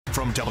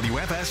From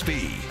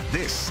WFSB,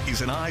 this is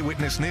an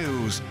Eyewitness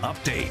News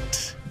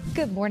Update.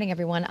 Good morning,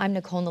 everyone. I'm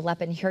Nicole,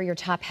 Nalepa, and here are your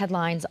top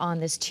headlines on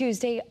this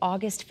Tuesday,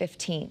 August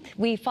 15th.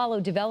 We follow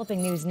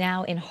developing news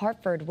now in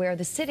Hartford, where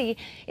the city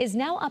is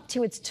now up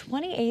to its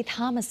 28th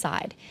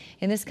homicide.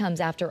 And this comes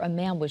after a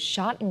man was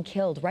shot and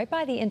killed right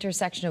by the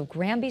intersection of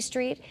Granby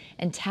Street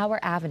and Tower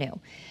Avenue.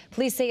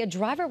 Police say a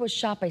driver was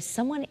shot by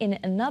someone in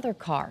another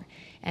car,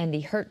 and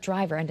the hurt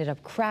driver ended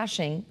up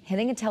crashing,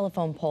 hitting a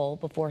telephone pole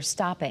before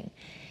stopping.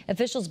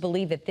 Officials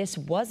believe that this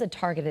was a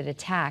targeted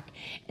attack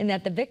and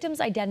that the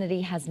victim's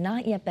identity has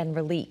not yet been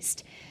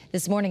released.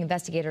 This morning,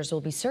 investigators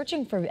will be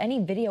searching for any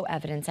video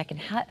evidence that can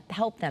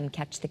help them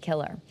catch the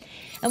killer.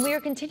 And we are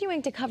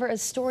continuing to cover a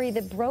story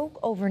that broke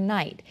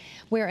overnight,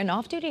 where an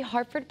off-duty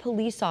Hartford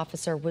police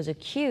officer was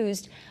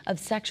accused of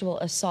sexual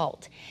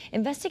assault.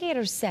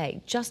 Investigators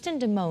say Justin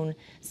Damone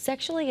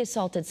sexually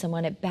assaulted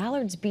someone at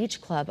Ballard's Beach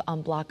Club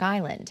on Block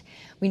Island.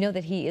 We know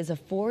that he is a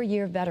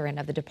 4-year veteran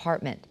of the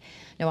department.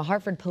 Now, a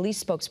Hartford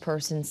police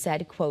spokesperson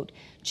said, quote,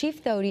 Chief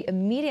Thody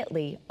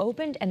immediately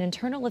opened an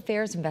internal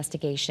affairs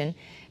investigation,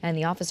 and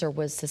the officer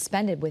was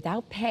suspended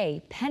without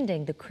pay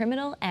pending the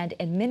criminal and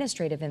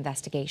administrative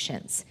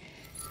investigations.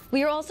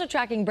 We are also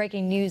tracking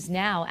breaking news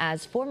now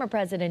as former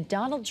President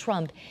Donald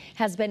Trump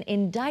has been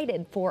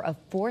indicted for a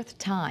 4th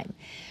time.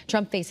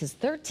 Trump faces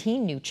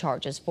 13 new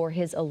charges for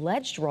his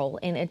alleged role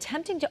in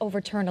attempting to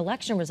overturn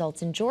election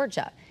results in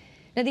Georgia.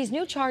 Now, these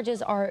new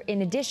charges are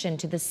in addition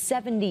to the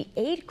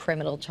 78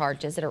 criminal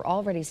charges that are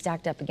already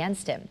stacked up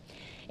against him.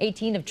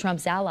 18 of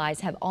Trump's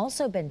allies have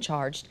also been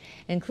charged,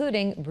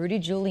 including Rudy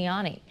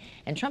Giuliani.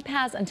 And Trump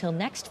has until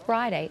next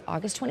Friday,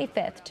 August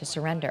 25th, to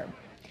surrender.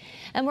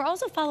 And we're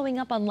also following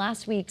up on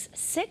last week's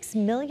 $6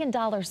 million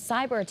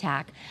cyber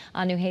attack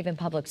on New Haven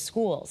Public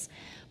Schools.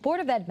 Board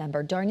of Ed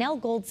member Darnell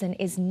Goldson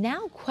is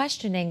now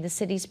questioning the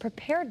city's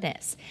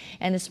preparedness.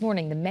 And this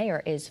morning, the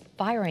mayor is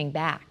firing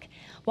back.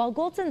 While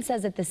Goldson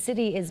says that the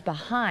city is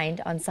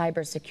behind on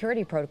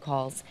cybersecurity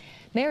protocols,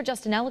 Mayor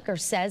Justin Elicker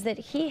says that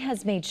he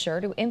has made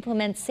sure to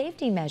implement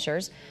safety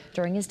measures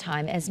during his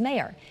time as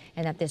mayor,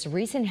 and that this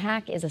recent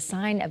hack is a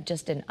sign of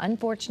just an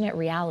unfortunate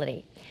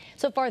reality.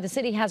 So far, the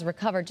city has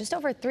recovered just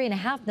over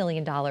 $3.5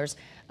 million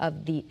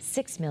of the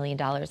 $6 million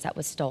that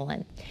was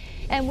stolen.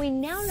 And we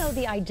now know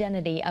the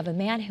identity of a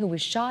man who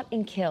was shot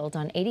and killed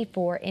on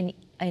 84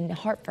 in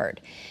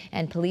Hartford.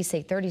 And police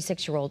say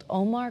 36-year-old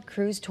Omar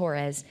Cruz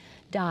Torres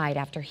died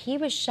after he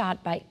was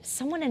shot by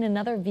someone in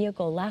another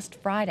vehicle last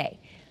Friday.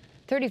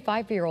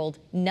 35-year-old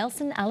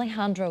Nelson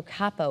Alejandro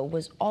Capo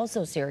was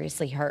also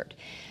seriously hurt.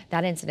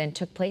 That incident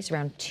took place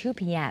around 2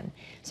 p.m.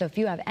 So if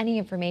you have any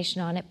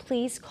information on it,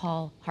 please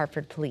call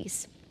Hartford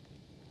Police.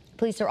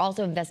 Police are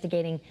also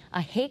investigating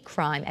a hate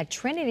crime at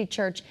Trinity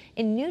Church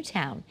in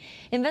Newtown.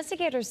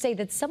 Investigators say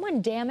that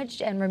someone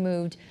damaged and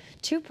removed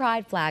 2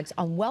 pride flags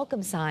on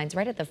welcome signs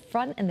right at the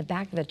front and the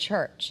back of the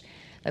church.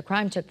 The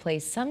crime took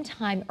place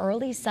sometime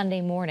early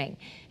Sunday morning,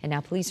 and now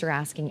police are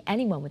asking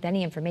anyone with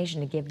any information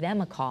to give them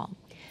a call.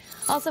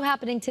 Also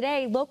happening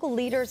today, local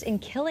leaders in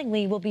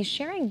Killingly will be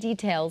sharing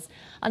details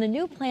on a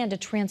new plan to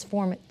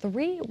transform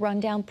 3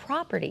 rundown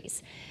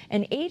properties.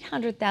 An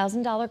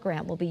 $800,000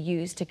 grant will be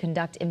used to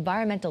conduct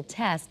environmental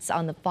tests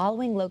on the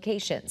following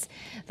locations: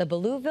 the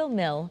Belleville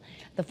Mill,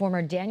 the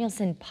former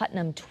Danielson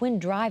Putnam Twin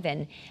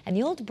Drive-In, and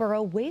the Old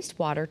Borough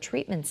Wastewater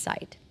Treatment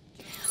Site.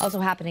 Also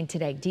happening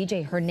today,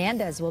 DJ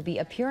Hernandez will be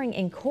appearing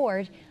in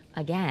court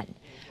again.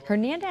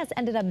 Hernandez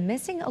ended up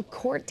missing a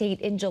court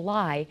date in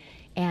July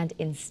and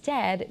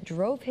instead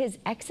drove his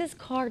ex's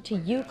car to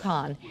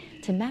Yukon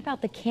to map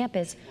out the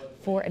campus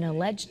for an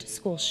alleged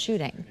school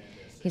shooting.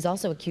 He's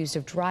also accused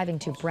of driving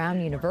to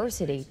Brown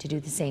University to do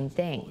the same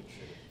thing.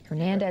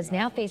 Hernandez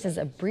now faces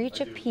a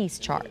breach of peace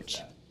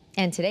charge.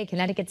 And today,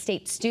 Connecticut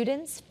State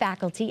students,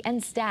 faculty,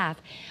 and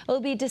staff will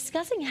be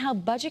discussing how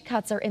budget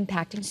cuts are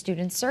impacting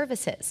student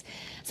services.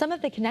 Some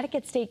of the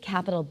Connecticut State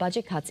Capitol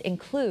budget cuts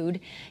include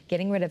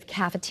getting rid of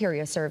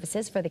cafeteria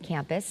services for the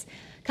campus,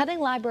 cutting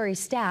library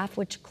staff,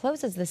 which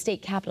closes the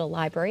State Capitol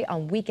Library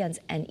on weekends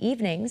and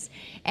evenings,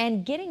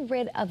 and getting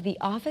rid of the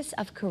Office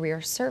of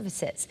Career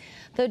Services.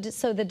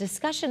 So the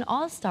discussion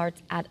all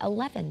starts at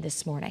 11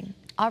 this morning.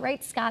 All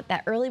right, Scott,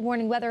 that early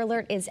warning weather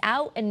alert is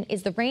out, and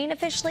is the rain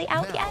officially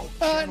out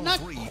yet? Not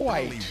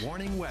quite. Early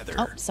warning weather.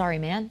 Oh, sorry,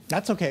 man.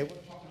 That's okay.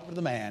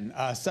 The man.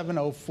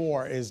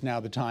 7:04 is now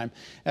the time.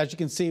 As you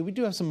can see, we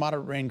do have some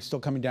moderate rain still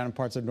coming down in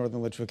parts of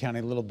northern Litchfield County,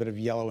 a little bit of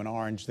yellow and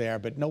orange there,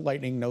 but no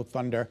lightning, no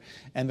thunder,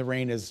 and the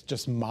rain is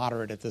just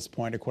moderate at this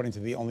point, according to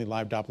the only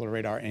live Doppler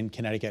radar in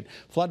Connecticut.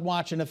 Flood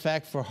watch in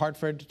effect for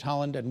Hartford,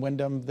 Tolland, and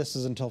Windham. This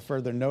is until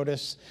further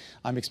notice.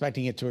 I'm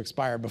expecting it to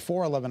expire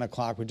before 11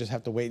 o'clock. We just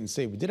have to wait and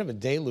see. We did have a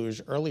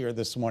deluge earlier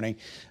this morning.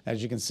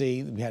 As you can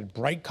see, we had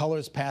bright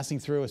colors passing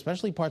through,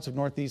 especially parts of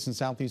northeast and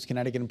southeast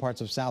Connecticut and parts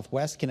of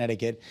southwest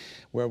Connecticut,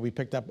 where where we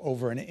picked up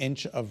over an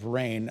inch of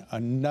rain,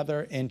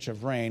 another inch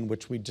of rain,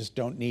 which we just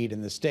don't need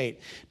in the state.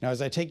 Now, as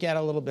I take you out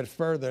a little bit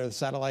further, the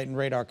satellite and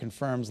radar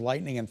confirms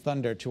lightning and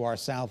thunder to our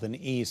south and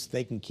east.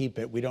 They can keep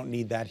it. We don't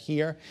need that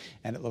here,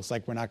 and it looks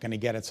like we're not going to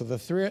get it. So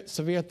the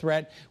severe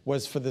threat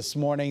was for this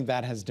morning.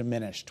 That has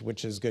diminished,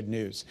 which is good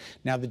news.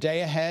 Now, the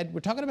day ahead,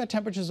 we're talking about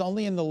temperatures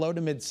only in the low to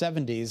mid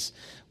 70s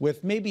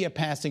with maybe a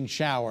passing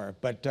shower.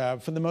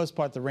 But for the most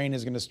part, the rain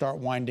is going to start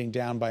winding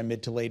down by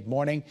mid to late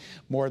morning.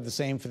 More of the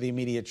same for the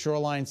immediate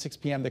shoreline. 6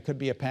 p.m. there could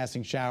be a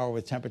passing shower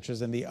with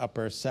temperatures in the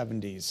upper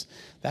 70s.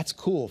 That's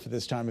cool for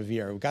this time of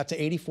year. We got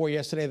to 84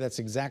 yesterday. That's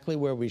exactly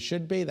where we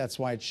should be. That's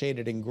why it's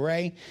shaded in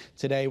gray.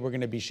 Today we're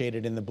going to be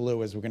shaded in the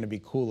blue as we're going to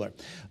be cooler.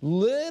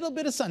 Little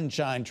bit of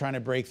sunshine trying to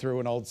break through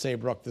in Old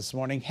Saybrook this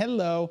morning.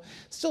 Hello.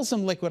 Still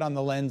some liquid on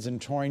the lens in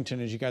Torrington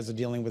as you guys are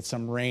dealing with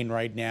some rain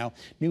right now.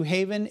 New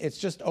Haven, it's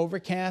just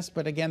overcast,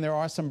 but again, there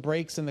are some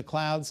breaks in the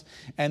clouds.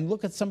 And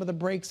look at some of the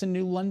breaks in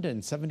New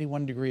London,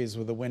 71 degrees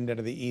with a wind out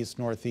of the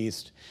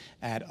east-northeast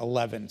at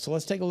 11. So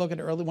let's take a look at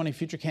early morning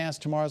futurecast,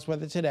 tomorrow's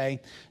weather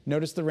today.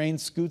 Notice the rain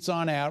scoots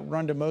on out. We're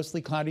under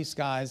mostly cloudy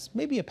skies,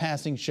 maybe a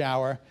passing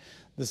shower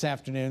this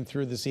afternoon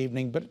through this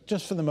evening, but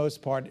just for the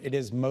most part, it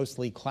is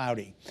mostly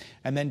cloudy.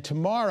 And then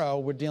tomorrow,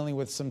 we're dealing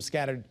with some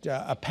scattered,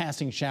 a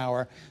passing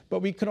shower,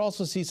 but we could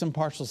also see some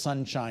partial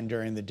sunshine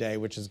during the day,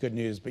 which is good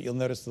news, but you'll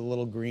notice the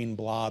little green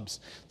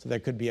blobs, so there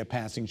could be a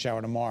passing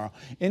shower tomorrow.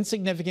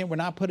 Insignificant, we're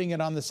not putting it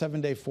on the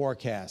 7-day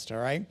forecast, all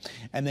right?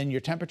 And then your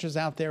temperatures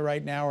out there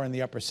right now are in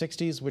the upper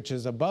 60s, which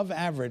is above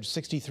average,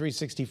 63,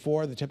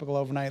 64, the typical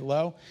overnight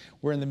low.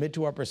 We're in the mid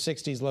to upper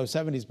 60s, low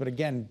 70s, but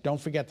again, don't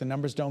forget the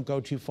numbers don't go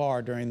too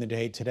far during the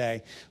day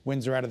today.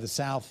 Winds are out of the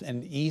south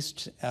and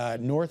east,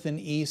 north and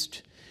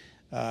east.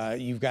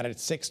 You've got it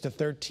 6 to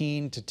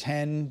 13 to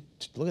 10.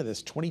 Look at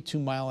this,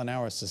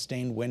 22-mile-an-hour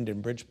sustained wind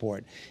in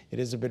Bridgeport. It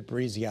is a bit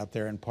breezy out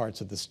there in parts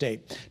of the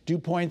state. Dew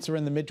points are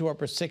in the mid to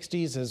upper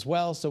 60s as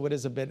well, so it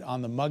is a bit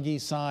on the muggy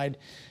side.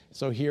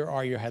 So here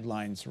are your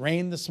headlines.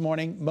 Rain this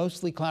morning,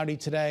 mostly cloudy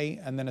today,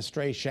 and then a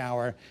stray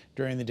shower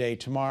during the day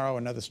tomorrow,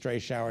 another stray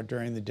shower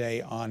during the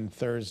day on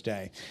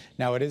Thursday.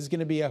 Now, it is going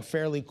to be a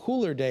fairly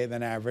cooler day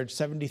than average,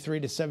 73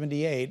 to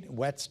 78.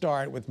 Wet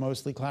start with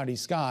mostly cloudy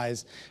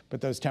skies,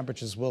 but those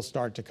temperatures will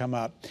start to come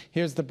up.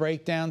 Here's the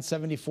breakdown,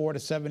 74 to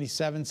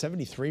 77,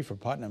 73 for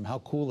Putnam. How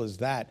cool is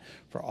that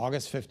for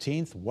August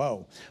 15th?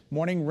 Whoa.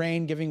 Morning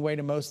rain giving way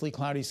to mostly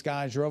cloudy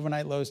skies. Your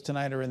overnight lows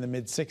tonight are in the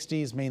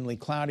mid-60s, mainly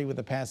cloudy with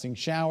a passing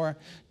shower.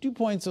 Dew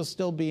points will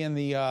still be in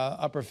the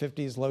upper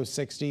 50s, low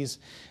 60s.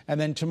 And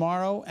then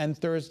tomorrow and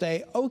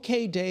Thursday,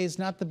 okay days,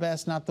 not the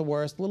best, not the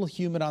worst. A little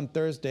humid on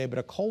Thursday, but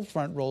a cold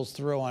front rolls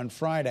through on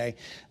Friday,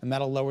 and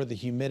that'll lower the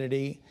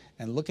humidity.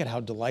 And look at how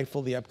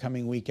delightful the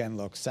upcoming weekend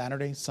looks.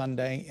 Saturday,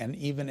 Sunday, and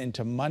even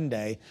into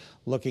Monday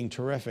looking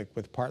terrific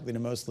with partly to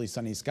mostly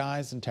sunny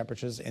skies and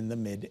temperatures in the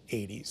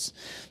mid-80s.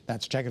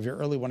 That's a check of your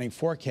early morning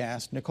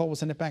forecast. Nicole, we'll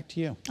send it back to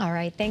you. All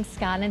right. Thanks,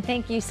 Scott. And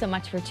thank you so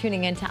much for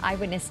tuning in to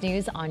Eyewitness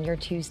News on your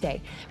Tuesday.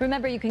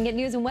 Remember, you can get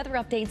news and weather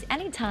updates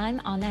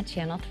anytime on that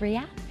Channel 3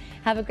 app.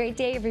 Have a great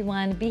day,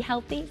 everyone. Be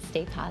healthy.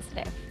 Stay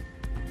positive.